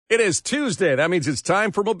It is Tuesday. That means it's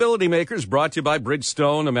time for Mobility Makers, brought to you by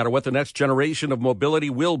Bridgestone. No matter what the next generation of mobility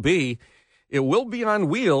will be, it will be on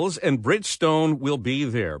wheels, and Bridgestone will be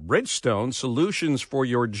there. Bridgestone, solutions for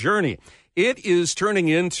your journey. It is turning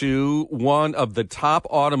into one of the top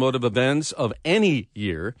automotive events of any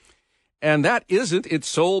year, and that isn't its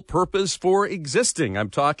sole purpose for existing. I'm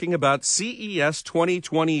talking about CES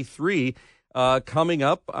 2023. Coming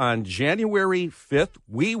up on January 5th,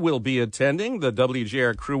 we will be attending. The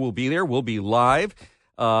WJR crew will be there. We'll be live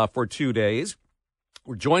for 2 days.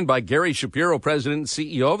 We're joined by Gary Shapiro, President and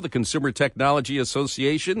CEO of the Consumer Technology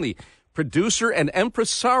Association, the producer and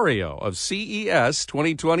impresario of CES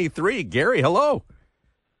 2023. Gary, hello.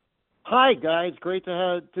 Hi, guys. Great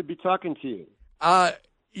to be talking to you.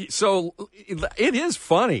 So it is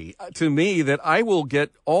funny to me that I will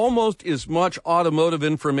get almost as much automotive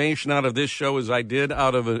information out of this show as I did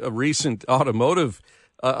out of a recent automotive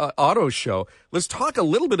auto show. Let's talk a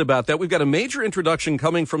little bit about that. We've got a major introduction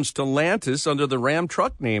coming from Stellantis under the Ram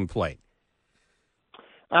truck nameplate.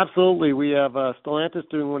 Absolutely. We have Stellantis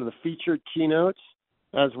doing one of the featured keynotes,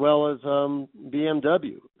 as well as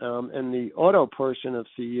BMW. And the auto portion of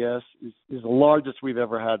CES is the largest we've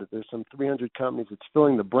ever had. There's some 300 companies. It's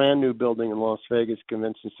filling the brand new building in Las Vegas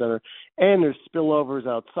Convention Center. And there's spillovers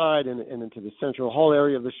outside and into the central hall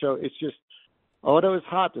area of the show. It's just, auto is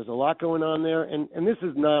hot. There's a lot going on there. And this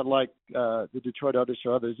is not like the Detroit Auto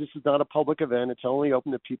Show others. This is not a public event. It's only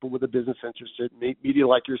open to people with a business interest, media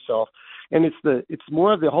like yourself. And it's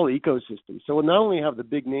more of the whole ecosystem. So we'll not only have the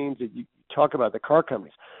big names that you talk about, the car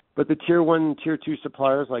companies, but the tier 1 and tier 2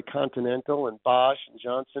 suppliers like Continental and Bosch and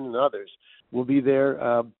Johnson and others will be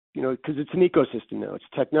there, because it's an ecosystem now. It's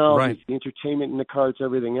technology, right. It's the entertainment in the car, it's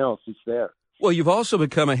everything else. It's there. Well, you've also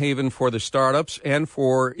become a haven for the startups and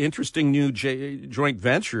for interesting new joint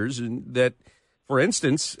ventures. And that, for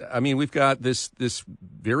instance, I mean, we've got this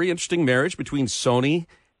very interesting marriage between Sony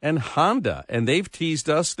and Honda, and they've teased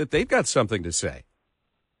us that they've got something to say.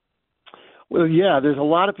 Well, yeah, there's a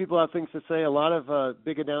lot of people have things to say, a lot of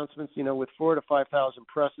big announcements, with 4,000 to 5,000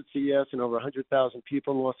 press at CES and over 100,000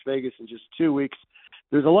 people in Las Vegas in just 2 weeks.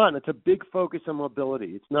 There's a lot, and it's a big focus on mobility.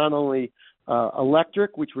 It's not only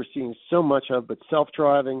electric, which we're seeing so much of, but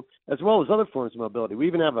self-driving, as well as other forms of mobility. We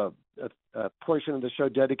even have a portion of the show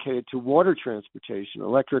dedicated to water transportation,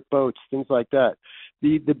 electric boats, things like that.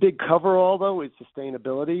 The big coverall, though, is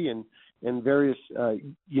sustainability and various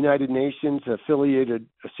United Nations affiliated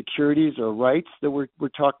securities or rights that we're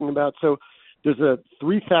talking about. So there's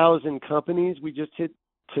 3,000 companies we just hit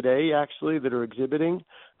today, actually, that are exhibiting.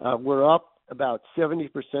 We're up about 70%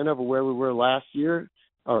 over where we were last year,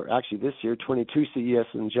 or actually this year, 22 CES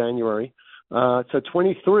in January. So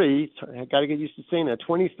 23, I got to get used to saying that,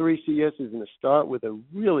 23 CES is going to start with a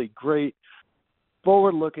really great,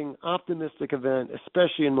 forward-looking, optimistic event,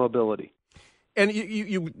 especially in mobility. And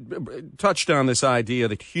you touched on this idea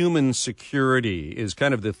that human security is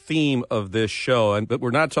kind of the theme of this show, but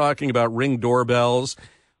we're not talking about Ring doorbells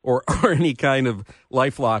or any kind of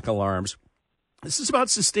LifeLock alarms. This is about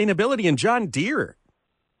sustainability, and John Deere,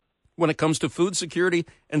 when it comes to food security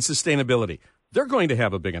and sustainability, they're going to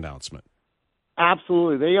have a big announcement.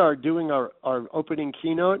 Absolutely. They are doing our opening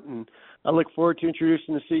keynote, and I look forward to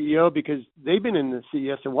introducing the CEO because they've been in the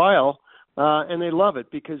CES a while, and they love it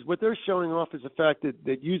because what they're showing off is the fact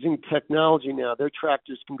that using technology now, their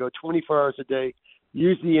tractors can go 24 hours a day,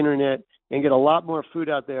 use the internet, and get a lot more food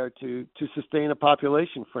out there to sustain a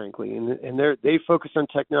population, frankly. And they focus on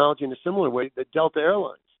technology in a similar way that Delta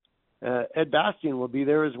Airlines. Ed Bastian will be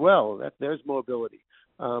there as well. There's mobility.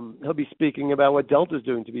 He'll be speaking about what Delta's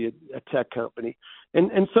doing to be a tech company.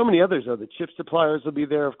 And so many others. The chip suppliers will be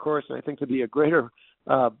there, of course, and I think there'll be a greater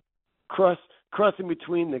crossing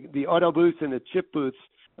between the auto booths and the chip booths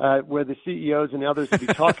where the CEOs and others will be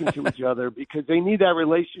talking to each other because they need that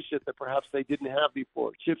relationship that perhaps they didn't have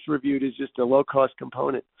before. Chips were viewed as just a low-cost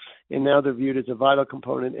component, and now they're viewed as a vital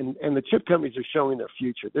component. And the chip companies are showing their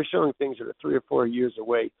future. They're showing things that are 3 or 4 years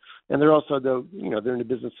away. And they're also, they're in the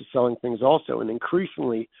business of selling things also. And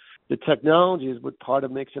increasingly, the technology is what part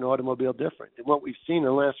of makes an automobile different. And what we've seen in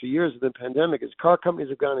the last few years of the pandemic is car companies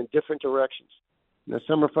have gone in different directions.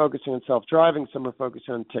 Some are focusing on self-driving, some are focused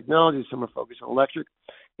on technology, some are focused on electric,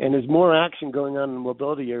 and there's more action going on in the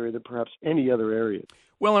mobility area than perhaps any other area.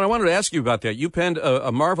 Well, and I wanted to ask you about that. You penned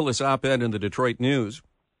a marvelous op-ed in the Detroit News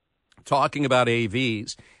talking about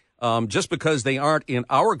AVs. Just because they aren't in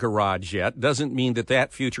our garage yet doesn't mean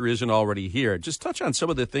that future isn't already here. Just touch on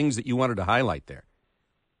some of the things that you wanted to highlight there.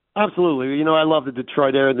 Absolutely. I love the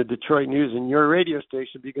Detroit area, the Detroit News, and your radio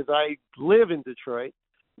station because I live in Detroit,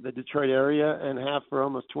 the Detroit area, and have for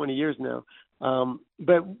almost 20 years now.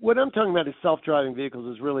 But what I'm talking about is self-driving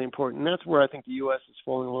vehicles is really important, and that's where I think the U.S. is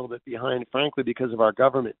falling a little bit behind, frankly, because of our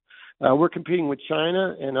government. We're competing with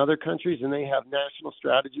China and other countries, and they have national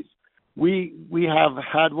strategies. We have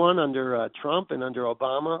had one under Trump and under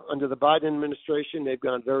Obama. Under the Biden administration, they've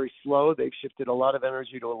gone very slow. They've shifted a lot of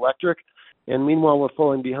energy to electric. And meanwhile, we're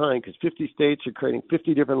falling behind because 50 states are creating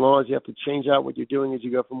 50 different laws. You have to change out what you're doing as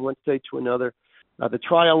you go from one state to another. The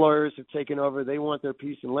trial lawyers have taken over. They want their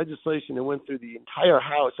piece, and legislation that went through the entire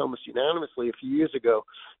House almost unanimously a few years ago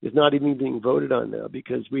is not even being voted on now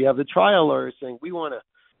because we have the trial lawyers saying we want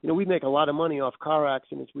to, we make a lot of money off car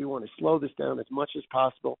accidents. We want to slow this down as much as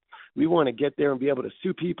possible. We want to get there and be able to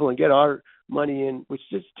sue people and get our money in, which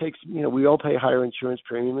just takes, we all pay higher insurance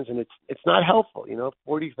premiums, and it's not helpful.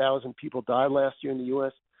 40,000 people died last year in the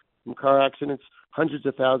U.S. from car accidents. Hundreds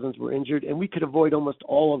of thousands were injured, and we could avoid almost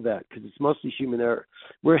all of that because it's mostly human error.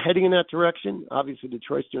 We're heading in that direction. Obviously,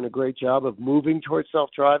 Detroit's doing a great job of moving towards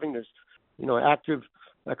self-driving. There's, active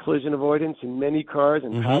collision avoidance in many cars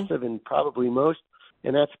and passive in probably most.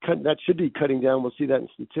 And that should be cutting down. We'll see that in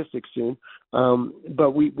statistics soon.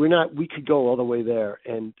 But we could go all the way there.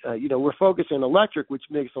 And, we're focused on electric, which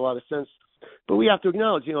makes a lot of sense. But we have to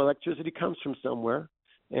acknowledge, electricity comes from somewhere,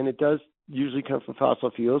 and it does usually come from fossil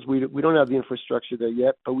fuels. We don't have the infrastructure there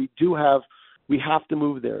yet, but we have to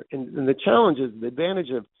move there. And the challenge is the advantage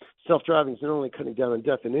of self-driving is not only cutting down on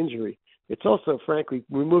death and injury, it's also, frankly,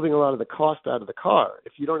 removing a lot of the cost out of the car.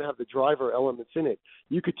 If you don't have the driver elements in it,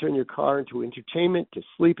 you could turn your car into entertainment, to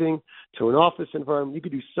sleeping, to an office environment. You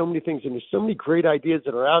could do so many things, and there's so many great ideas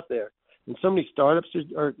that are out there. And so many startups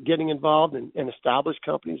are getting involved and established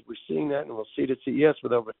companies. We're seeing that, and we'll see it at CES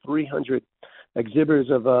with over 300 exhibitors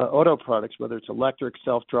of auto products, whether it's electric,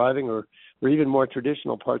 self-driving, or even more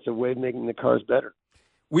traditional parts of way of making the cars better.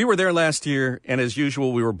 We were there last year, and as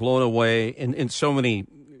usual, we were blown away in so many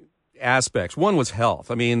aspects. One was health.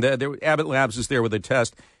 I mean, Abbott Labs is there with a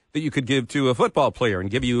test that you could give to a football player and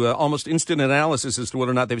give you almost instant analysis as to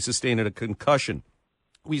whether or not they've sustained a concussion.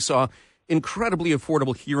 We saw incredibly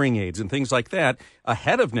affordable hearing aids and things like that.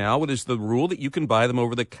 Ahead of now, it is the rule that you can buy them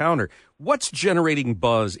over the counter. What's generating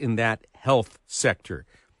buzz in that health sector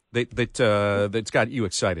that's got you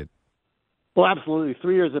excited? Well, absolutely.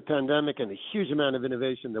 3 years of pandemic and a huge amount of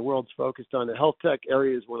innovation the world's focused on. The health tech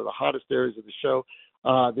area is one of the hottest areas of the show.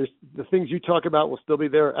 There's the things you talk about will still be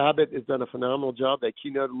there. Abbott has done a phenomenal job. They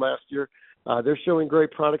keynoted last year. They're showing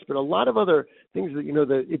great products, but a lot of other things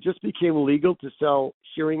that, it just became legal to sell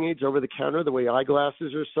hearing aids over the counter the way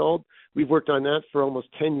eyeglasses are sold. We've worked on that for almost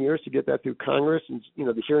 10 years to get that through Congress. And,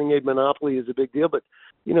 the hearing aid monopoly is a big deal. But,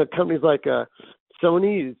 companies like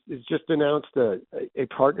Sony has just announced a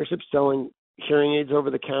partnership selling hearing aids over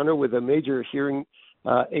the counter with a major hearing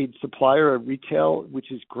aid supplier at retail,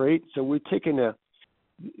 which is great. So we're taking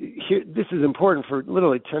this is important for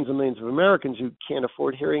literally tens of millions of Americans who can't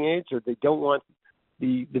afford hearing aids or they don't want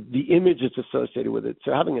the image that's associated with it.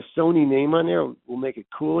 So having a Sony name on there will make it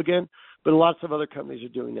cool again. But lots of other companies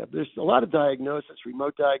are doing that. But there's a lot of diagnosis,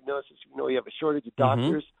 remote diagnosis. We have a shortage of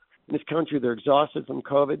doctors in this country. They're exhausted from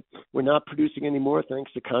COVID. We're not producing anymore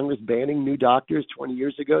thanks to Congress banning new doctors 20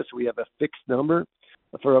 years ago. So we have a fixed number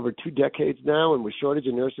for over 2 decades now, and with shortage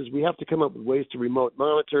of nurses, we have to come up with ways to remote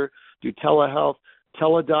monitor, do telehealth.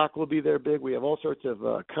 Teledoc will be there big. We have all sorts of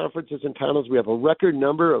conferences and panels. We have a record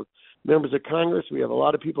number of members of Congress. We have a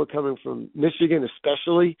lot of people coming from Michigan,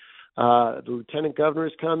 especially. The lieutenant governor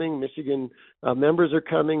is coming. Michigan members are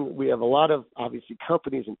coming. We have a lot of, obviously,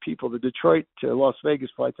 companies and people. The Detroit to Las Vegas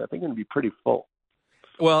flights, I think, are going to be pretty full.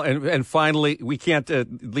 Well, and finally, we can't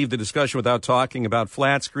leave the discussion without talking about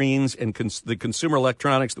flat screens and the consumer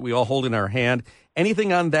electronics that we all hold in our hand.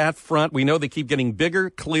 Anything on that front? We know they keep getting bigger,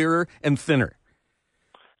 clearer, and thinner.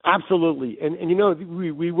 Absolutely. And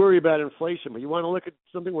we worry about inflation, but you want to look at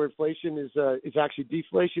something where inflation is actually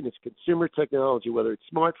deflation. It's consumer technology, whether it's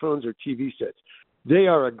smartphones or TV sets. They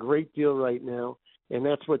are a great deal right now, and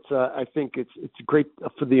that's what's I think it's great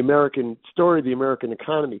for the American story, the American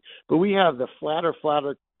economy. But we have the flatter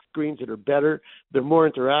screens that are better. They're more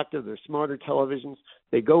interactive. They're smarter televisions.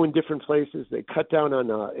 They go in different places. They cut down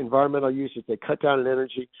on environmental usage. They cut down on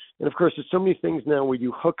energy. And, of course, there's so many things now where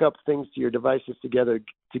you hook up things to your devices together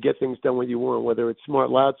to get things done when you want, whether it's smart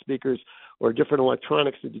loudspeakers or different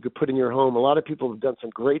electronics that you could put in your home. A lot of people have done some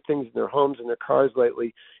great things in their homes and their cars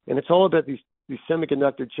lately. And it's all about these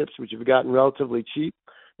semiconductor chips, which have gotten relatively cheap.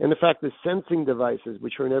 And the fact that sensing devices,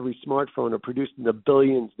 which are in every smartphone, are produced in the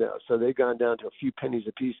billions now. So they've gone down to a few pennies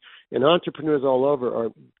apiece. And entrepreneurs all over are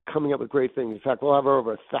coming up with great things. In fact, we'll have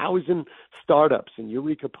over 1,000 startups in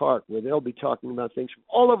Eureka Park where they'll be talking about things from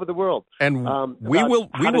all over the world. And we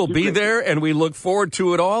will be there, and we look forward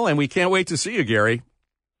to it all, and we can't wait to see you, Gary.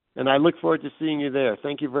 And I look forward to seeing you there.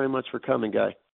 Thank you very much for coming, Guy.